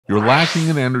You're lacking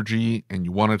in energy and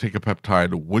you want to take a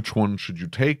peptide. Which one should you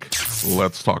take?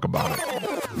 Let's talk about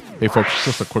it. Hey folks,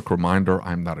 just a quick reminder,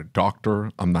 I'm not a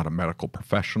doctor, I'm not a medical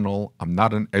professional, I'm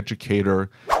not an educator.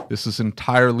 This is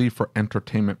entirely for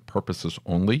entertainment purposes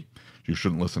only. You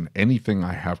shouldn't listen to anything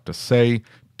I have to say.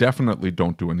 Definitely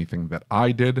don't do anything that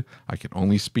I did. I can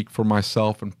only speak for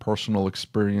myself and personal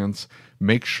experience.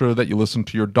 Make sure that you listen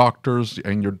to your doctors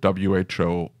and your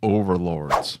WHO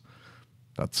overlords.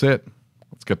 That's it.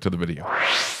 Let's get to the video.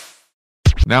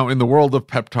 Now, in the world of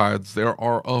peptides, there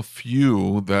are a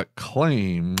few that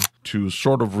claim to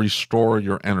sort of restore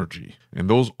your energy. And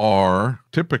those are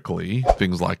typically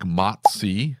things like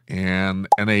MOTS-C and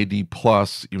NAD+,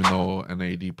 even though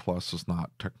NAD+ is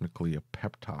not technically a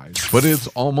peptide, but it's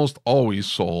almost always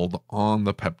sold on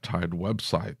the peptide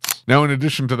websites. Now, in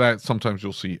addition to that, sometimes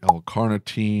you'll see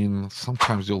L-Carnitine,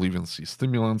 sometimes you'll even see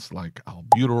stimulants like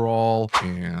albuterol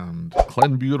and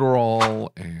clenbuterol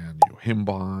and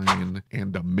yohimbine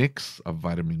and a mix of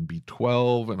vitamin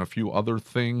B12 and a few other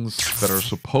things that are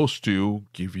supposed to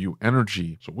give you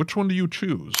energy. So which one do you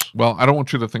choose? Well, I don't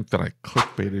want you to think that I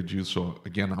clickbaited you. So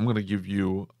again, I'm going to give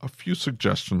you a few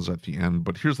suggestions at the end,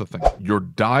 but here's the thing. Your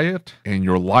diet and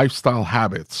your lifestyle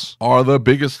habits are the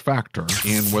biggest factor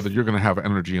in whether you're going to have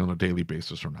energy on a daily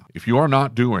basis or not. If you are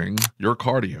not doing your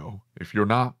cardio, if you're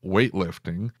not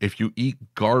weightlifting, if you eat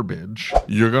garbage,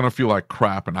 you're going to feel like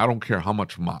crap. And I don't care how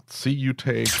much MOTS-C you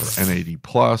take or NAD+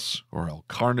 or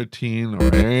L-Carnitine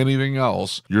or anything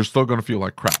else, you're still going to feel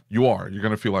like crap. You're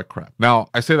going to feel like crap. Now,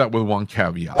 I say that with one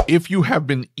caveat. If you have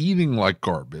been eating like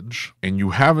garbage and you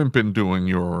haven't been doing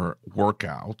your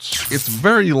workouts, it's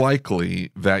very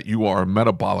likely that you are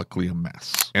metabolically a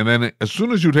mess. And then as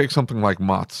soon as you take something like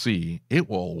MOTS-C, it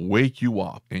will wake you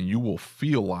up and you will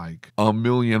feel like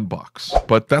 $1,000,000.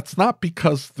 But that's not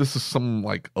because this is some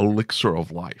like elixir of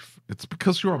life. It's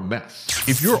because you're a mess.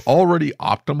 If you're already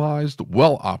optimized,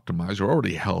 well optimized, you're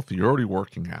already healthy, you're already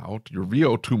working out, your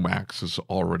VO2 max is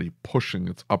already pushing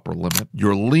its upper limit,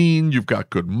 you're lean, you've got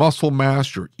good muscle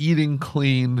mass, you're eating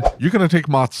clean, you're going to take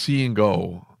MOTS-C and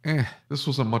go, this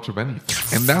wasn't much of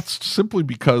anything. And that's simply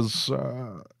because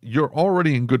you're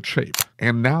already in good shape.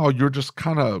 And now you're just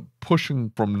kind of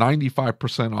pushing from 95%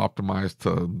 optimized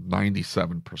to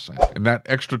 97%. And that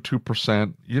extra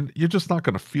 2%, you're just not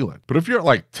going to feel it. But if you're at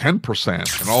like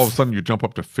 10% and all of a sudden you jump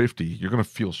up to 50, you're going to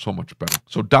feel so much better.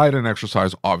 So diet and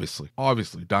exercise, obviously,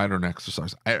 diet and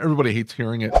exercise. Everybody hates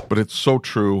hearing it, but it's so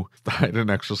true. Diet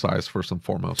and exercise first and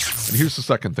foremost. And here's the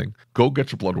second thing. Go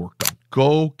get your blood work done.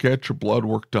 Go get your blood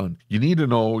work done. You need to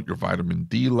know your vitamin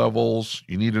D levels.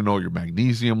 You need to know your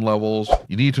magnesium levels.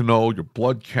 You need to know your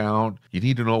blood count. You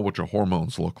need to know what your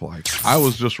hormones look like. I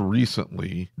was just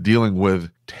recently dealing with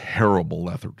terrible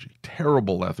lethargy.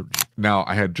 Now,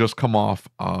 I had just come off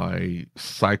a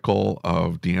cycle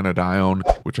of dienadione,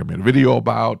 which I made a video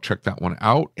about. Check that one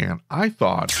out. And I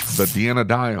thought the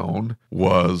dienadione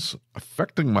was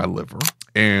affecting my liver.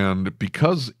 And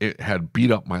because it had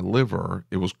beat up my liver,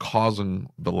 it was causing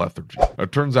the lethargy.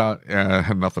 It turns out it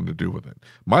had nothing to do with it.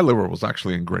 My liver was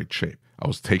actually in great shape. I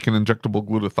was taking injectable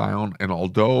glutathione, and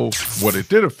although what it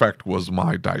did affect was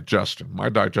my digestion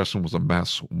was a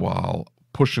mess while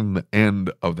pushing the end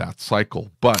of that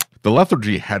cycle. But the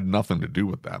lethargy had nothing to do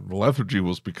with that. The lethargy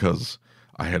was because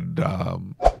I had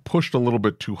pushed a little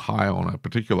bit too high on a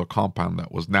particular compound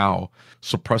that was now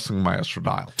suppressing my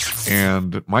estradiol.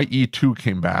 And my E2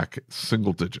 came back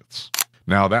single digits.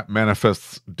 Now, that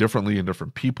manifests differently in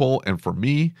different people. And for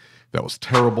me, that was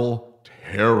terrible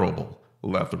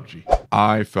lethargy.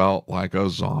 I felt like a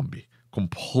zombie,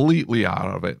 completely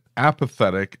out of it,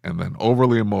 apathetic, and then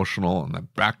overly emotional, and then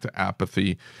back to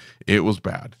apathy. It was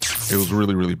bad. It was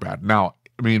really, really bad. Now,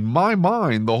 I mean, my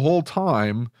mind, the whole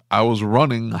time, I was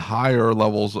running higher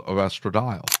levels of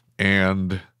estradiol.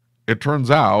 And it turns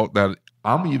out that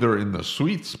I'm either in the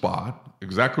sweet spot,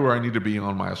 exactly where I need to be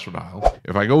on my estradiol.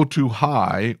 If I go too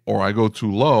high or I go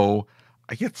too low,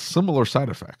 I get similar side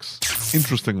effects,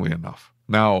 interestingly enough.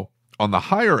 Now, on the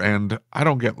higher end, I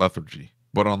don't get lethargy.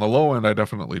 But on the low end, I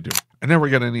definitely do. I never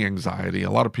get any anxiety. A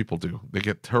lot of people do. They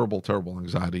get terrible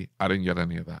anxiety. I didn't get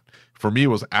any of that. For me, it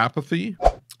was apathy,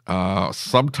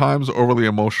 sometimes overly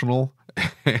emotional,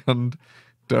 and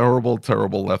terrible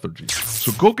lethargy.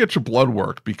 So go get your blood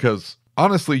work, because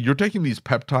honestly, you're taking these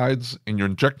peptides and you're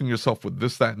injecting yourself with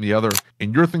this, that, and the other,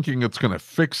 and you're thinking it's going to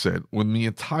fix it when the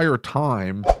entire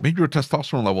time, maybe your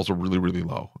testosterone levels are really, really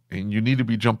low and you need to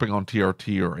be jumping on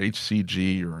TRT or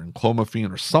HCG or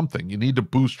enclomiphene or something. You need to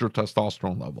boost your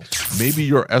testosterone levels. Maybe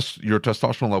your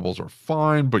testosterone levels are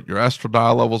fine, but your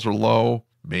estradiol levels are low.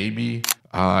 Maybe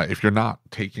If you're not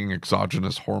taking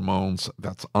exogenous hormones,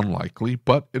 that's unlikely,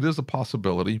 but it is a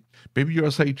possibility. Maybe your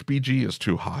SHBG is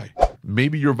too high.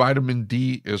 Maybe your vitamin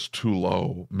D is too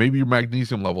low. Maybe your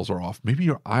magnesium levels are off. Maybe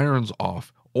your iron's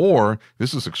off. Or,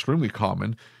 this is extremely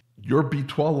common, your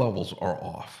B12 levels are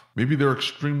off. Maybe they're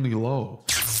extremely low.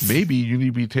 Maybe you need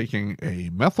to be taking a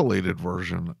methylated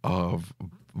version of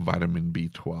vitamin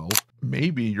B12.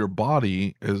 Maybe your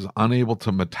body is unable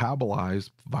to metabolize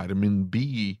vitamin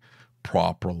B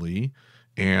properly,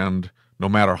 and no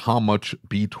matter how much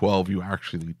B12 you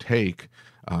actually take,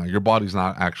 your body's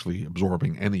not actually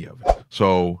absorbing any of it.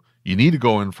 So you need to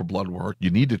go in for blood work. You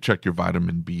need to check your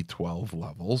vitamin B12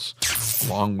 levels,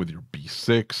 along with your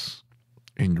B6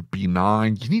 and your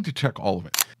B9. You need to check all of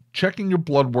it. Checking your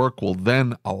blood work will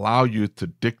then allow you to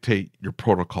dictate your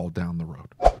protocol down the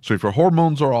road. So if your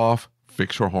hormones are off,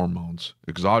 fix your hormones,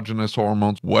 exogenous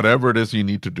hormones, whatever it is you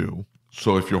need to do.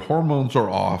 So if your hormones are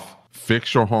off,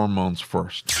 fix your hormones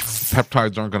first.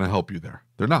 Peptides aren't going to help you there.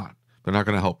 They're not. They're not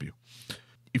going to help you.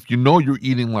 If you know you're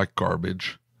eating like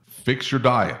garbage, fix your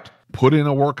diet. Put in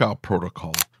a workout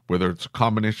protocol, whether it's a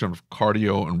combination of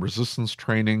cardio and resistance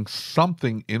training,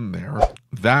 something in there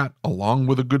that, along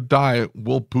with a good diet,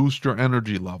 will boost your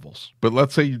energy levels. But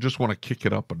let's say you just want to kick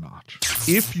it up a notch.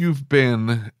 If you've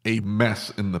been a mess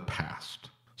in the past,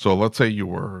 so let's say you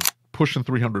were pushing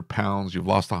 300 pounds, you've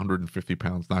lost 150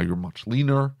 pounds, now you're much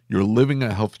leaner, you're living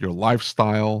a healthier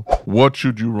lifestyle, what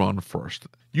should you run first?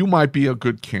 You might be a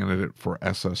good candidate for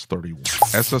SS31.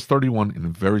 SS31,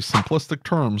 in very simplistic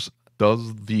terms,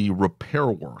 does the repair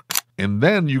work. And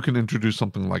then you can introduce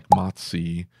something like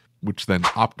MOTS-C, which then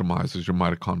optimizes your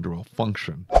mitochondrial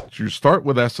function. So you start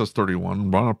with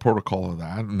SS31, run a protocol of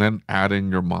that, and then add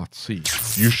in your MOTS-C.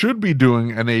 You should be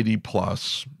doing an 80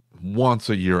 plus once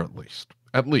a year at least.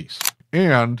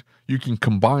 And you can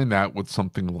combine that with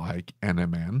something like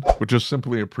NMN, which is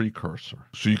simply a precursor.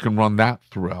 So you can run that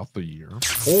throughout the year.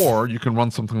 Or you can run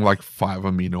something like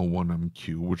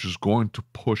 5-amino-1-MQ, which is going to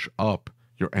push up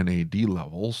your NAD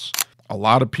levels. A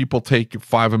lot of people take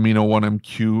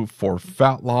 5-amino-1-MQ for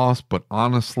fat loss, but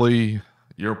honestly,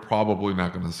 you're probably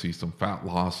not going to see some fat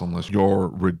loss unless you're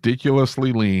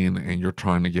ridiculously lean and you're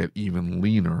trying to get even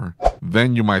leaner.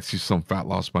 Then you might see some fat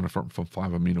loss benefit from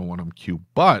 5-amino-1-MQ,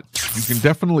 but you can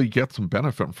definitely get some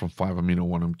benefit from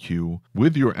 5-amino-1-MQ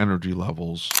with your energy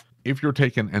levels if you're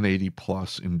taking NAD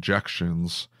plus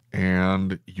injections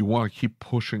and you want to keep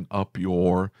pushing up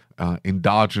your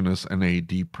endogenous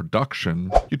NAD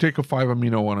production. You take a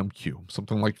 5-amino-1-MQ,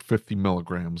 something like 50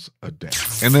 milligrams a day.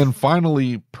 And then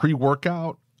finally,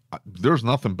 pre-workout, there's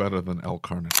nothing better than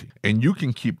L-Carnitine. And you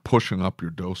can keep pushing up your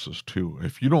doses too.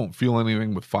 If you don't feel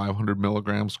anything with 500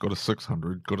 milligrams, go to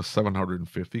 600, go to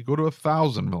 750, go to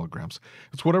 1,000 milligrams.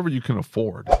 It's whatever you can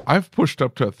afford. I've pushed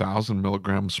up to 1,000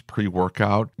 milligrams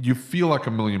pre-workout. You feel like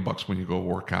 $1 million when you go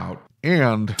work out.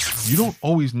 And you don't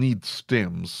always need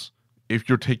stims if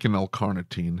you're taking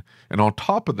L-Carnitine. And on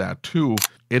top of that too,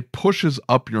 it pushes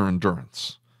up your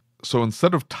endurance. So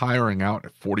instead of tiring out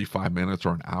at 45 minutes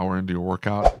or an hour into your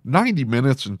workout, 90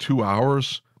 minutes and 2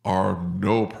 hours are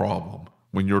no problem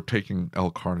when you're taking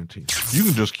L-Carnitine. You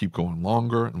can just keep going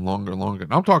longer and longer and longer.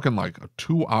 And I'm talking like a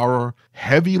 2-hour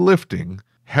heavy lifting,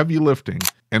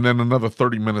 and then another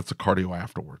 30 minutes of cardio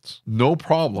afterwards. No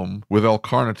problem with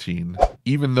L-Carnitine,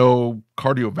 even though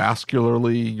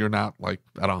cardiovascularly you're not like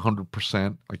at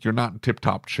 100%, like you're not in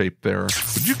tip-top shape there.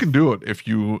 But you can do it if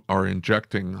you are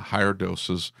injecting higher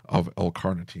doses of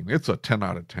L-Carnitine. It's a 10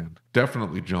 out of 10.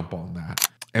 Definitely jump on that.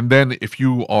 And then if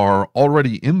you are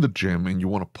already in the gym and you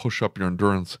want to push up your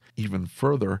endurance even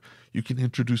further, you can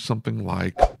introduce something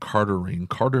like cardarine.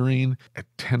 Cardarine at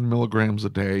 10 milligrams a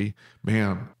day,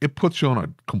 man, it puts you on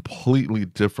a completely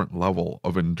different level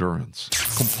of endurance.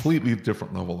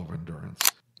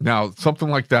 Now, something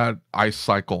like that, I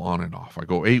cycle on and off. I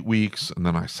go 8 weeks and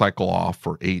then I cycle off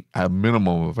for a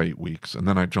minimum of 8 weeks, and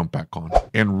then I jump back on.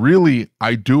 And really,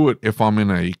 I do it if I'm in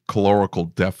a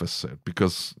calorical deficit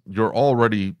because you're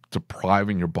already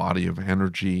depriving your body of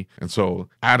energy. And so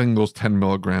adding those 10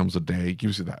 milligrams a day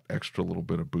gives you that extra little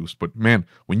bit of boost. But man,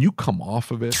 when you come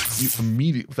off of it, you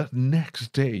immediately, that next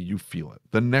day you feel it.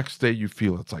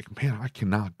 It's like, man, I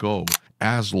cannot go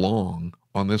as long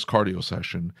on this cardio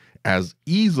session as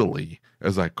easily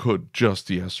as I could just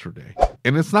yesterday.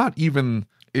 And it's not even,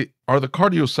 are the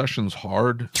cardio sessions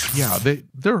hard? Yeah,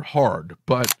 they're hard,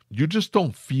 but you just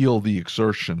don't feel the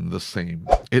exertion the same.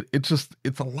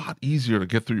 It's a lot easier to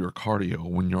get through your cardio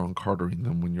when you're on cardarine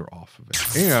than when you're off of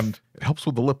it. And it helps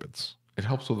with the lipids.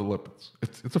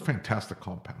 It's a fantastic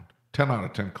compound. 10 out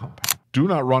of 10 compound. Do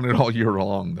not run it all year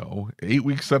long, though. 8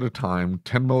 weeks at a time,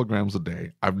 10 milligrams a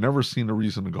day. I've never seen a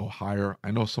reason to go higher.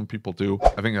 I know some people do.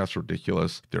 I think that's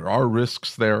ridiculous. There are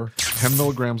risks there. 10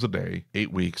 milligrams a day,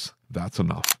 8 weeks. That's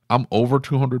enough. I'm over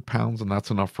 200 pounds and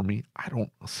that's enough for me. I don't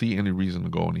see any reason to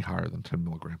go any higher than 10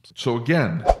 milligrams. So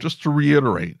again, just to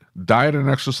reiterate, diet and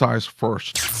exercise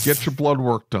first. Get your blood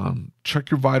work done. Check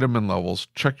your vitamin levels.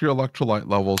 Check your electrolyte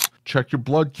levels. Check your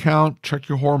blood count. Check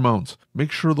your hormones.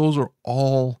 Make sure those are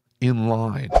all in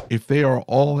line. If they are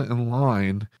all in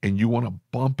line and you want to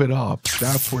bump it up,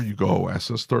 that's where you go.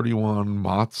 SS31,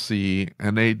 MOTS-C,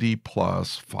 NAD+,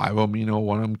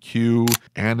 5-amino-1-MQ,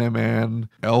 NMN,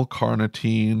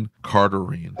 L-Carnitine,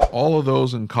 Cardarine. All of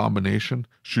those in combination.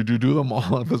 Should you do them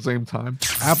all at the same time?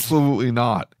 Absolutely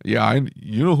not. Yeah,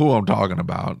 you know who I'm talking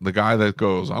about. The guy that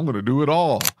goes, I'm going to do it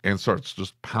all, and starts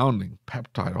just pounding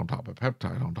peptide on top of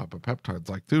peptide on top of peptide. It's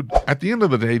like, dude, at the end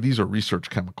of the day, these are research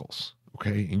chemicals.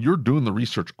 Okay, and you're doing the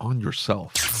research on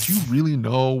yourself. Do you really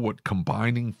know what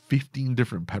combining 15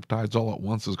 different peptides all at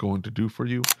once is going to do for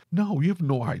you? No, you have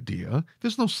no idea.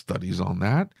 There's no studies on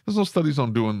that. There's no studies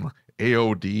on doing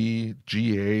AOD,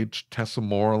 GH,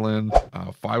 tesamorelin,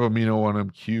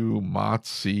 5-amino-1-MQ,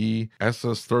 MOTS-C,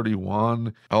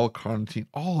 SS31, L-Carnitine,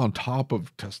 all on top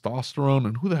of testosterone,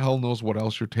 and who the hell knows what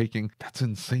else you're taking? That's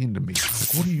insane to me.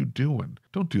 Like, what are you doing?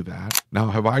 Don't do that. Now,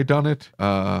 have I done it?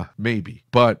 Maybe.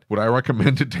 But would I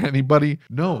recommend it to anybody?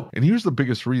 No. And here's the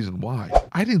biggest reason why.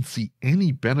 I didn't see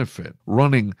any benefit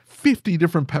running 50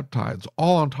 different peptides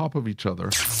all on top of each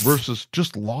other versus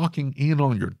just locking in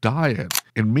on your diet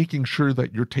and making sure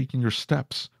that you're taking your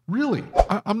steps. Really,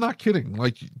 I'm not kidding.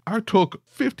 Like, I took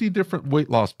 50 different weight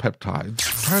loss peptides,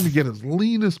 trying to get as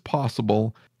lean as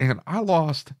possible, and I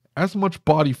lost as much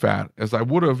body fat as I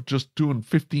would have just doing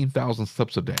 15,000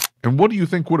 steps a day. And what do you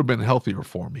think would have been healthier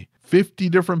for me? 50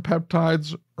 different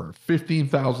peptides or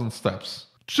 15,000 steps?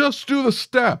 Just do the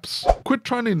steps. Quit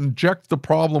trying to inject the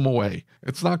problem away.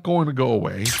 It's not going to go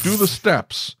away. Do the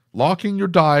steps. Lock in your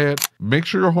diet, make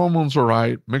sure your hormones are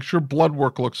right, make sure blood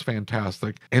work looks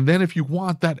fantastic, and then if you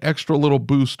want that extra little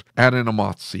boost, add in a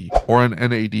MOTS-C or an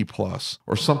NAD+,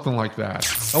 or something like that.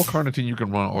 L-Carnitine you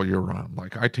can run all year round.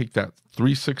 Like, I take that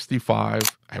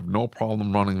 365. I have no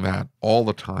problem running that all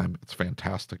the time. It's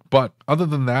fantastic. But other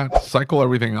than that, cycle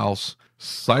everything else,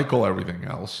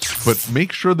 but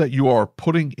make sure that you are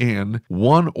putting in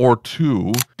 1 or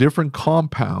 2 different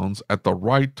compounds at the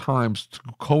right times to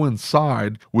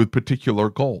coincide with particular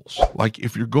goals. Like,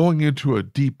 if you're going into a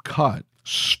deep cut,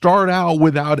 start out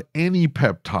without any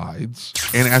peptides,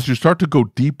 and as you start to go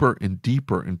deeper and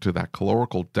deeper into that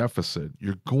calorical deficit,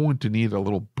 you're going to need a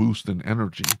little boost in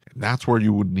energy, and that's where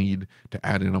you would need to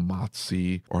add in a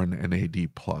MOTS-C or an NAD+.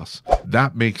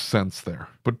 That makes sense there.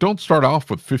 But don't start off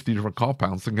with 50 different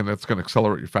compounds thinking that's going to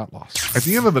accelerate your fat loss. At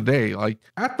the end of the day, like,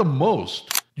 at the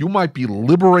most, you might be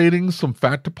liberating some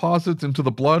fat deposits into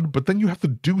the blood, but then you have to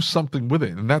do something with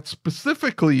it. And that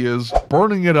specifically is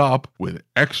burning it up with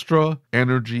extra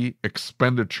energy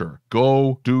expenditure.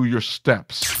 Go do your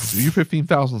steps. Do your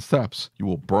 15,000 steps, you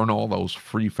will burn all those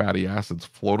free fatty acids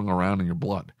floating around in your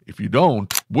blood. If you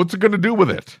don't, what's it going to do with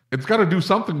it? It's got to do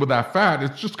something with that fat.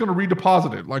 It's just going to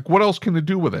redeposit it. Like, what else can it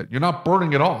do with it? You're not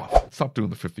burning it off. Stop doing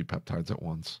the 50 peptides at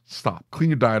once. Stop. Clean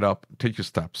your diet up. Take your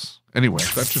steps. Anyway,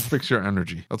 that should fix your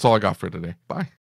energy. That's all I got for today. Bye.